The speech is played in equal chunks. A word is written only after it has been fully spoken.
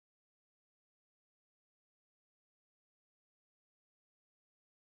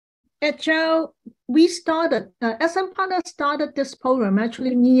Agile, we started, SM Partners started this program,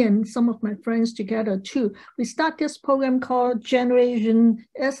 actually me and some of my friends together too. We start this program called Generation,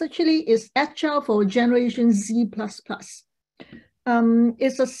 it's Agile for Generation Z++.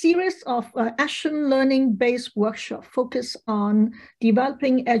 It's a series of action learning-based workshops focused on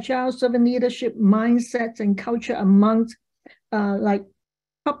developing Agile servant leadership mindsets and culture amongst like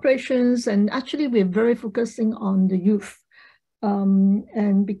corporations, and actually we're very focusing on the youth.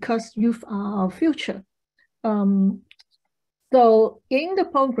 And because youth are our future. So in the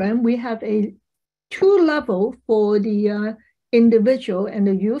program, we have a 2-level for the individual and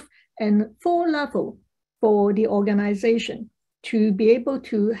the youth, and 4-level for the organization to be able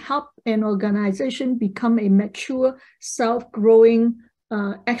to help an organization become a mature, self-growing,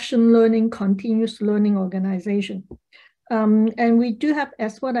 action learning, continuous learning organization. And we do have,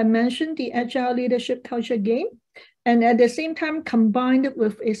 as what I mentioned, the Agile Leadership Culture Game, and at the same time combined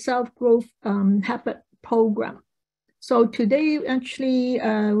with a self-growth habit program. So today, actually,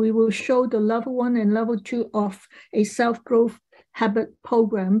 we will show the level 1 and level 2 of a self-growth habit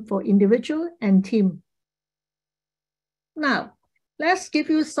program for individual and team. Now, let's give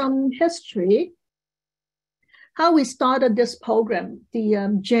you some history. How we started this program,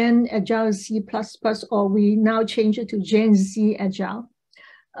 the Gen Agile Z++, or we now change it to Gen Z Agile.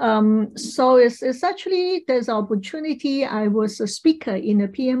 So it's actually, there's opportunity. I was a speaker in a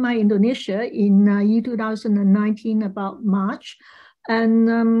PMI Indonesia in year 2019, about March.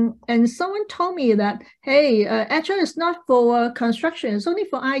 And someone told me that, hey, Agile is not for construction, it's only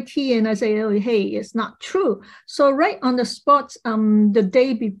for IT. And I say, oh, hey, it's not true. So right on the spot, the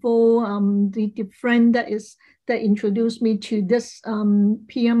day before, the friend that introduced me to this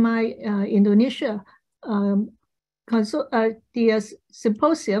PMI Indonesia the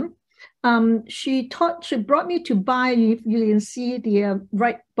symposium, she brought me to buy. You can see the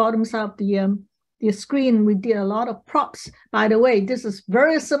right bottom side of the screen. We did a lot of props. By the way, this is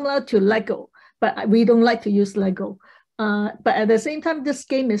very similar to Lego, but we don't like to use Lego. But at the same time, this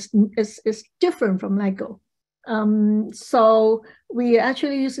game is different from Lego. So we are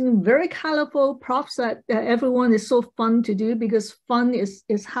actually using very colorful props that everyone is so fun to do, because fun is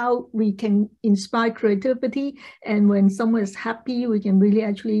how we can inspire creativity. And when someone is happy, we can really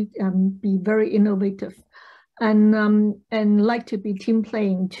actually be very innovative and like to be team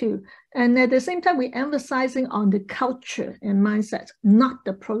playing too. And at the same time, we're emphasizing on the culture and mindset, not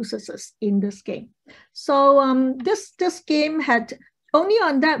the processes in this game. So this game had, only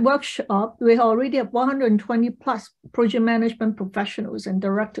on that workshop, we already have 120 plus project management professionals and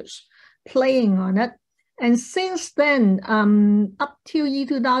directors playing on it. And since then, up till year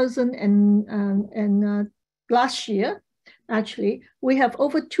 2000 and last year, actually, we have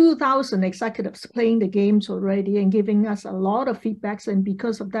over 2,000 executives playing the games already and giving us a lot of feedbacks. And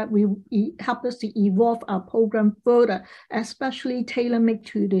because of that, we help us to evolve our program further, especially tailor-made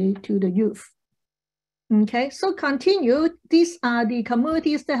to the youth. Okay, so continue. These are the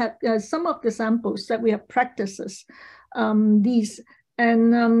communities that have some of the samples that we have practices. So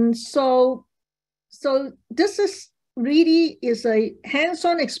this is really a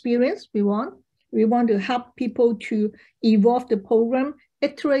hands-on experience we want. We want to help people to evolve the program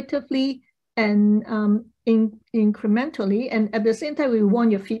iteratively and incrementally. And at the same time, we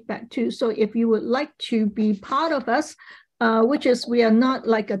want your feedback too. So if you would like to be part of us, which is, we are not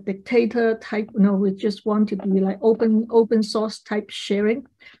like a dictator type, we just want to be like open source type sharing,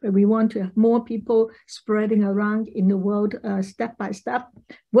 but we want to have more people spreading around in the world step by step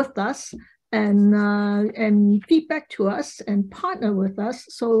with us and feedback to us and partner with us.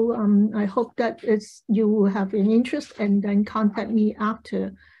 So I hope that you will have an interest and then contact me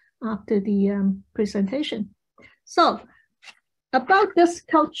after the presentation. So about this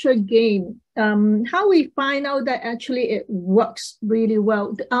culture game, how we find out that actually it works really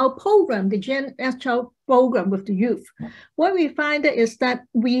well. Our program, the Gen Agile program with the youth, what we find is that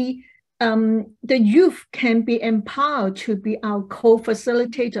the youth can be empowered to be our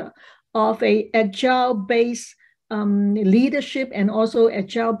co-facilitator of a Agile-based leadership and also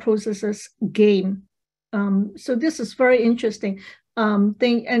Agile processes game. So this is very interesting.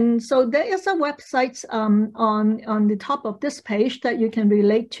 And so there is a website on the top of this page that you can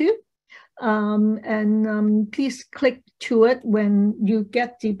relate to. Please click to it when you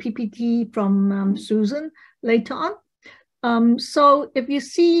get the PPT from Susan later on. So if you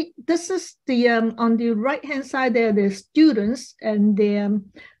see, this is the on the right-hand side there, the students and the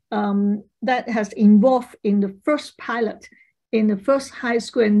that has involved in the first pilot in the first high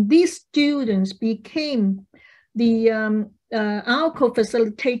school, and these students became the our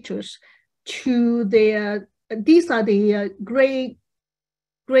co-facilitators to their, these are the grade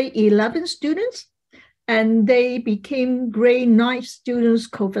grade 11 students, and they became grade 9 students,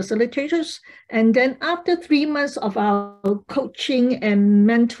 co-facilitators. And then after 3 months of our coaching and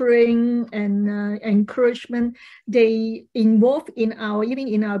mentoring and encouragement, they involved in even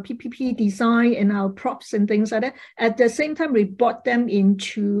in our PPP design and our props and things like that. At the same time, we brought them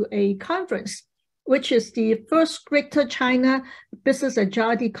into a conference, which is the first Greater China Business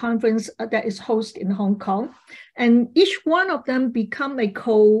Agility Conference that is hosted in Hong Kong. And each one of them become a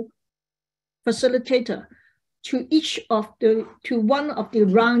co-facilitator to one of the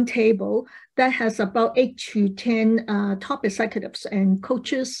round table that has about 8 to 10 top executives and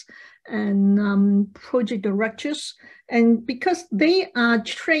coaches and project directors. And because they are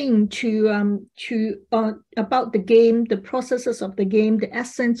trained about the game, the processes of the game, the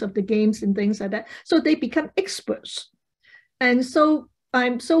essence of the games and things like that, so they become experts. And so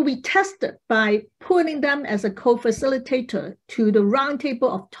we tested by putting them as a co-facilitator to the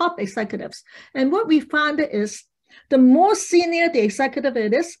roundtable of top executives. And what we found is the more senior the executive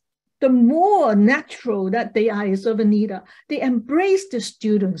it is, the more natural that they are as a leader. They embrace the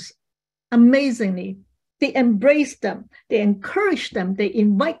students amazingly. They embrace them, they encourage them, they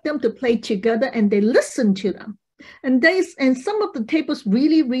invite them to play together, and they listen to them. And some of the tables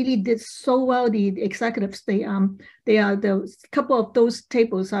really did so well. The executives, they are the couple of those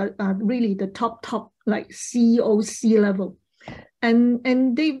tables are really the top like CEO C-level,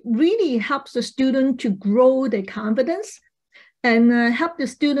 and they really helps the student to grow their confidence and help the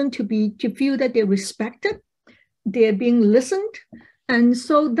student to feel that they're respected, they're being listened, and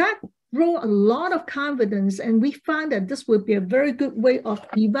so that grow a lot of confidence. And we found that this would be a very good way of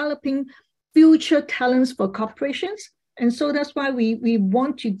developing future talents for corporations. And so that's why we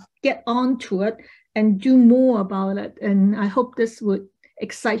want to get onto it and do more about it. And I hope this would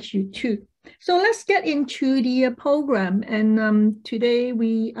excite you too. So let's get into the program. And today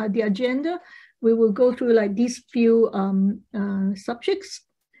the agenda, we will go through like these few subjects.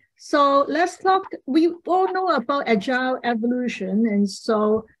 So let's talk, we all know about Agile evolution. And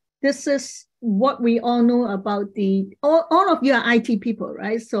so this is what we all know about all of you are IT people,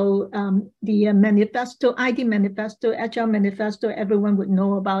 right? So the manifesto, IT manifesto, Agile manifesto, everyone would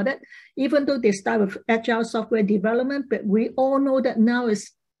know about it, even though they start with Agile software development, but we all know that now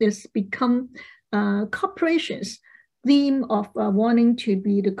it's become corporations' theme of wanting to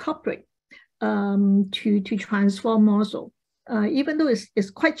be the corporate to transform also. Even though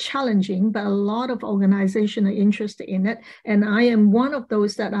it's quite challenging, but a lot of organizations are interested in it. And I am one of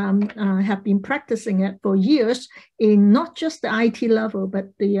those that have been practicing it for years in not just the IT level,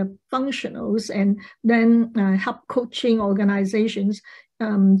 but the functionals, and then help coaching organizations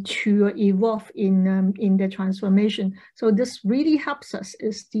to evolve in their transformation. So this really helps us,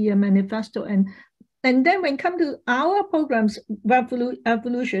 is the manifesto. And then when it comes to our program's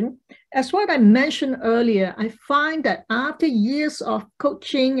evolution, as what I mentioned earlier, I find that after years of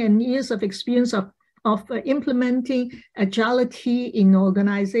coaching and years of experience of implementing agility in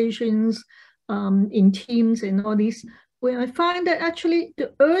organizations, in teams and all these, where I find that actually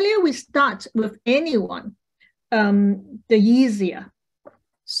the earlier we start with anyone, the easier.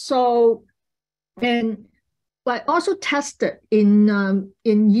 So, and I also tested with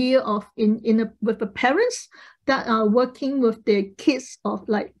the parents that are working with their kids of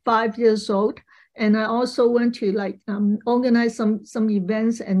like 5 years old, and I also went to like organize some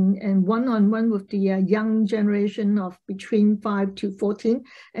events and one-on-one with the young generation of between 5 to 14,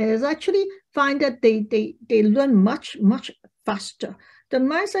 and I actually find that they learn much faster. The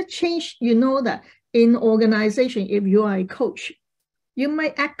mindset change, you know, that in organization, if you are a coach, you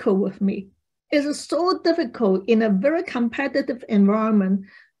might echo with me. It's so difficult in a very competitive environment.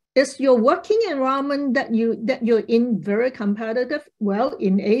 Is your working environment that you're in very competitive? Well,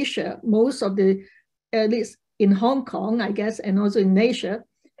 in Asia, most of at least in Hong Kong, I guess, and also in Asia,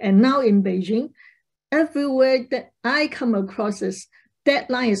 and now in Beijing, everywhere that I come across is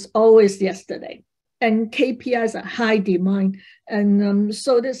deadline is always yesterday, and KPIs are high demand. And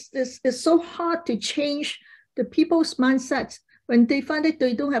so this is so hard to change the people's mindsets. When they find that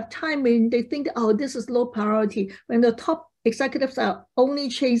they don't have time, and they think, oh, this is low priority. When the top executives are only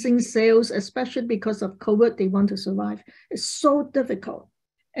chasing sales, especially because of COVID, they want to survive. It's so difficult.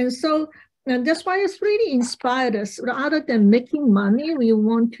 And that's why it's really inspired us. Rather than making money, we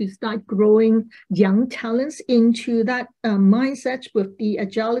want to start growing young talents into that mindset with the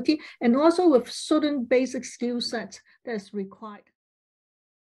agility, and also with certain basic skill sets that's required.